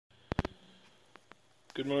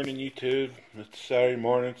Good morning, YouTube. It's Saturday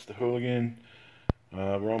morning. It's the Houleigan.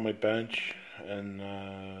 We're on my bench, and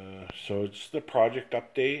so it's the project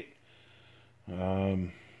update. The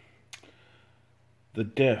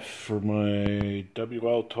diff for my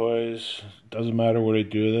WL toys, doesn't matter what I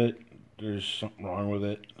do with it, there's something wrong with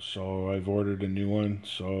it, so I've ordered a new one.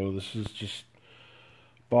 So this is just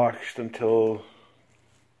boxed until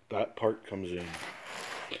that part comes in.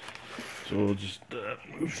 So we'll just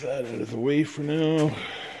move that out of the way for now.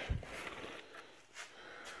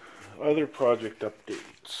 Other project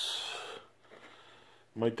updates.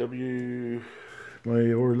 My Orlandoo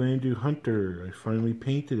Hunter, I finally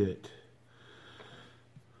painted it.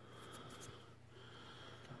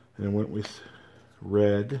 And I went with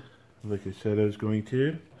red, like I said I was going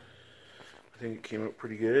to. I think it came out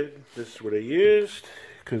pretty good. This is what I used,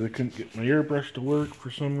 because I couldn't get my airbrush to work for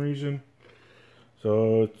some reason.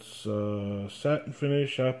 So it's satin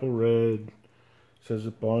finish, apple red. It says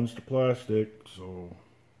it bonds to plastic, so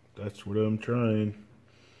that's what I'm trying.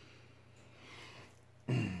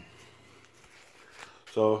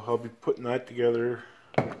 So I'll be putting that together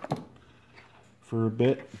for a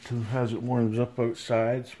bit as it warms up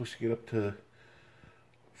outside. It's supposed to get up to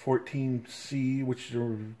 14C, which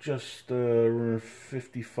is just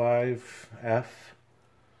 55F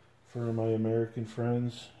for my American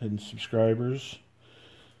friends and subscribers.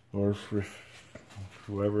 Or for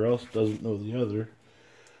whoever else doesn't know the other.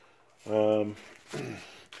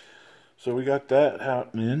 So we got that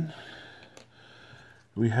happening.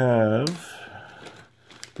 We have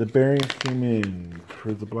the bearings came in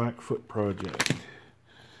for the Blackfoot project.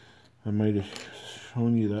 I might have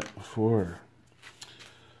shown you that before.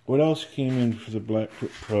 What else came in for the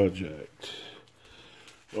Blackfoot project?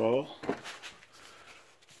 Well,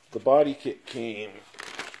 the body kit came.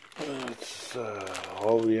 It's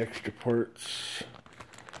all the extra parts.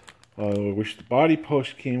 I wish the body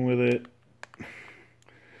post came with it.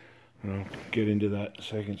 I'll get into that in a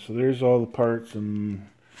second. So there's all the parts and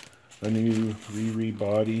a new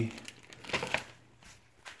body.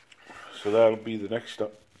 So that'll be the next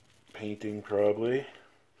up painting probably.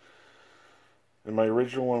 And my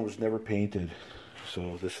original one was never painted,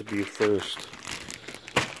 so this will be a first.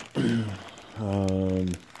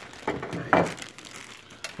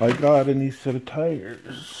 I got a new set of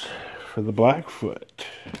tires for the Blackfoot.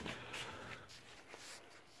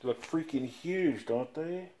 They look freaking huge, don't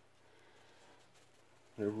they?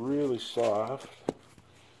 They're really soft.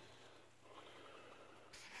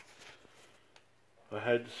 I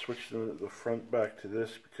had to switch the front back to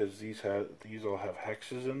this because these all have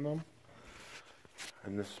hexes in them,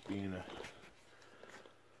 and this being a.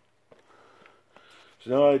 So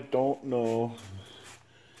now I don't know.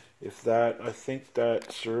 If that, I think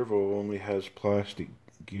that servo only has plastic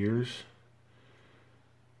gears.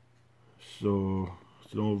 So,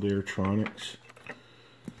 it's an old Airtronics.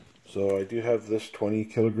 So I do have this 20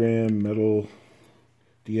 kilogram metal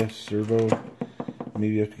DS servo.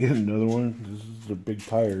 Maybe I have to get another one. These are big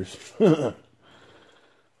tires. I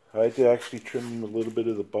had to actually trim a little bit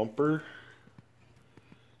of the bumper,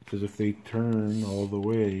 because if they turn all the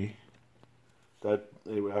way, that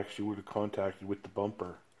they actually would have contacted with the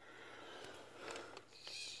bumper.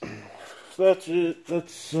 So that's it.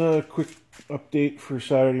 That's a quick update for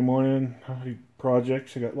Saturday morning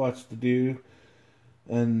projects. I got lots to do,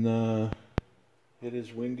 and it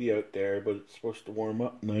is windy out there, but it's supposed to warm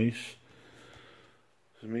up nice.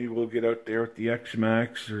 So maybe we'll get out there with the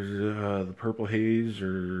X-Max or the Purple Haze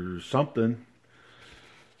or something.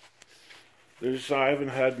 I haven't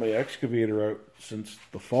had my excavator out since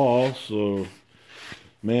the fall, so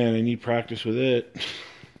man, I need practice with it.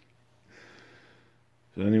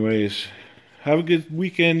 So anyways, have a good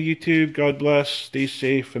weekend, YouTube. God bless. Stay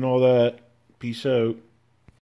safe and all that. Peace out.